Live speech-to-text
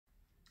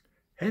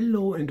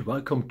Hello and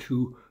welcome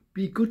to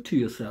Be Good to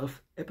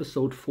Yourself,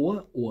 episode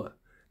 4, or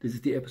this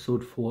is the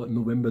episode for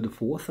November the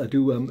 4th. I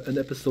do an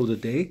episode a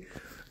day.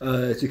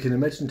 As you can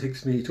imagine,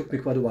 it took me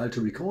quite a while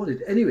to record it.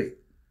 Anyway,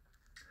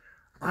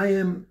 I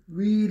am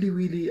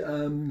really,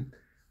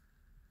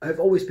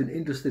 I've always been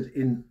interested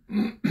in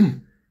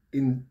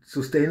in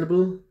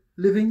sustainable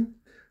living.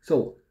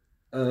 So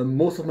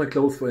most of my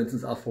clothes, for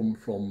instance, are from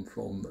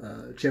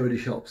charity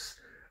shops.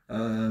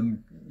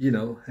 You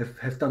know,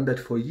 have done that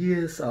for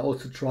years. I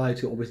also try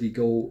to obviously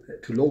go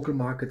to local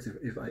markets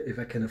if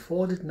I can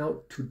afford it.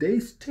 Now,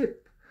 today's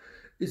tip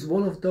is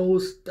one of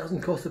those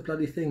doesn't cost a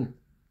bloody thing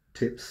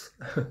tips.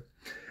 And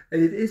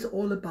it is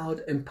all about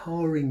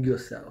empowering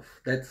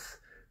yourself. That's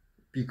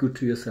Be Good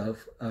to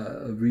Yourself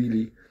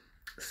really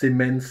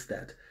cements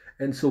that.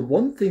 And so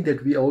one thing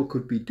that we all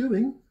could be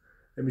doing,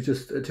 let me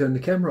just turn the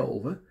camera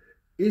over,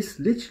 is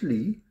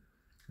literally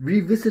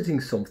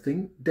revisiting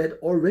something that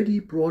already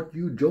brought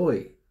you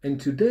joy. And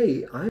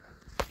today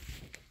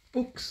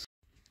books.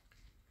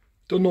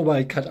 Don't know why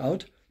I cut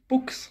out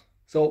books.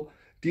 So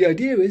the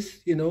idea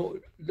is, you know,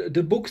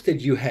 the books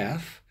that you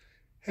have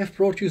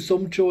brought you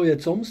some joy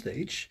at some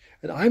stage.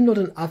 And I'm not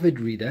an avid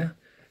reader,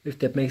 if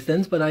that makes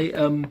sense, but I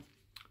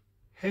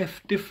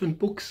have different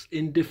books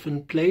in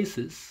different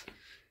places,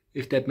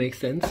 if that makes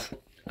sense.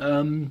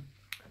 And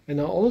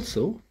I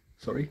also,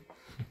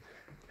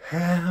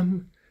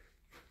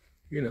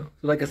 you know,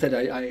 like I said,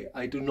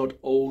 I do not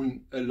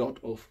own a lot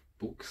of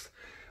books,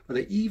 but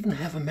I even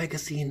have a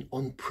magazine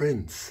on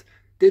Prince.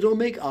 They don't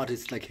make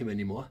artists like him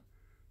anymore.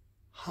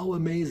 How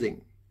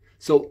amazing.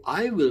 So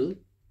I will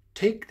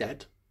take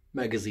that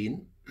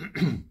magazine.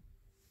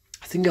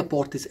 I think I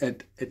bought this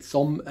at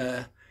some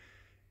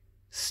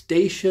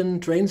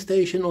train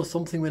station or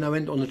something when I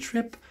went on a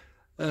trip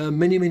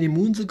many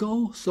moons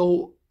ago.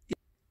 So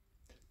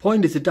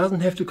point is, it doesn't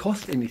have to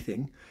cost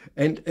anything.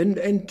 And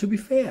to be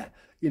fair,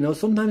 you know,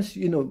 sometimes,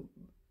 you know,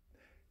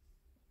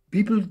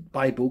 people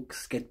buy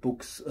books, get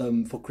books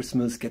for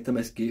Christmas, get them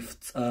as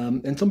gifts.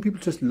 And some people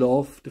just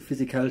love the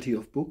physicality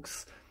of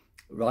books,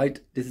 right?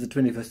 This is the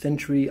 21st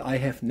century. I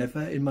have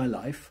never in my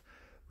life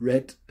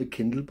read a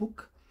Kindle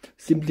book,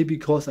 simply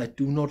because I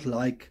do not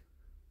like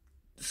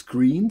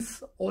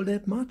screens all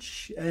that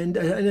much. And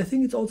I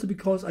think it's also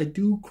because I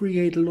do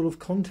create a lot of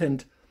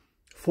content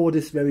for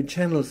this very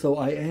channel. So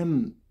I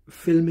am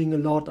filming a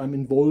lot. I'm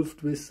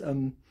involved with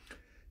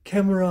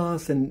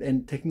cameras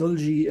and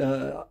technology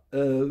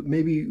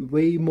maybe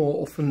way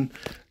more often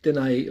than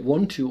I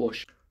want to, or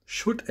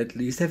should at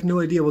least. I have no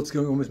idea what's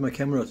going on with my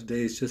camera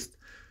today. It's just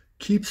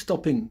keeps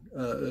stopping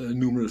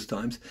numerous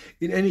times.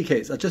 In any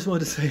case, I just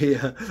want to say,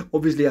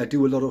 obviously I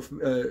do a lot of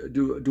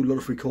do a lot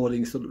of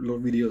recordings, a lot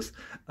of videos,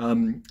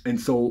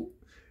 and so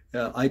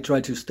I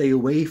try to stay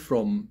away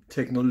from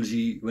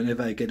technology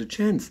whenever I get a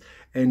chance.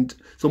 And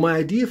so my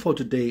idea for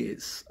today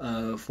is,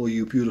 for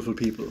you beautiful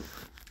people,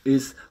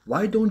 is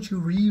why don't you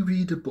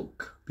reread a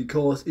book?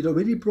 Because it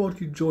already brought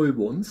you joy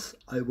once,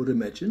 I would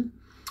imagine.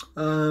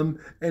 And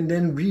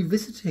then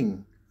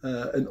revisiting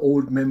an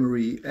old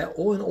memory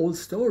or an old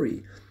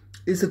story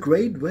is a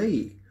great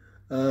way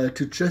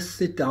to just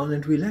sit down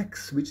and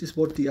relax, which is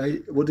what the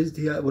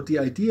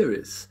idea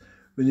is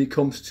when it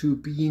comes to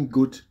being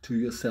good to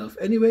yourself.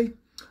 Anyway,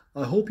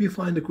 I hope you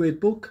find a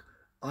great book.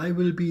 I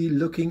will be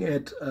looking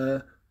at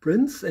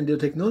Prince, and the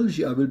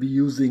technology I will be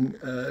using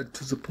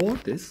to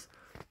support this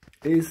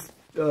is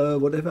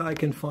whatever I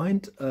can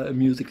find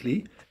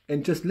musically,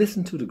 and just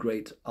listen to the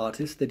great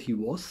artist that he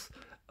was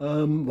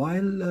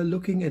while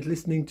looking and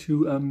listening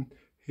to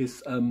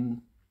his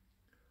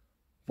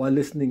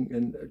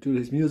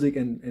music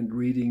and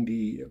reading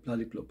the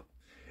bloody club.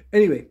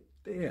 Anyway,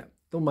 yeah,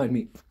 don't mind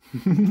me.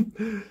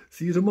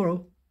 See you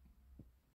tomorrow.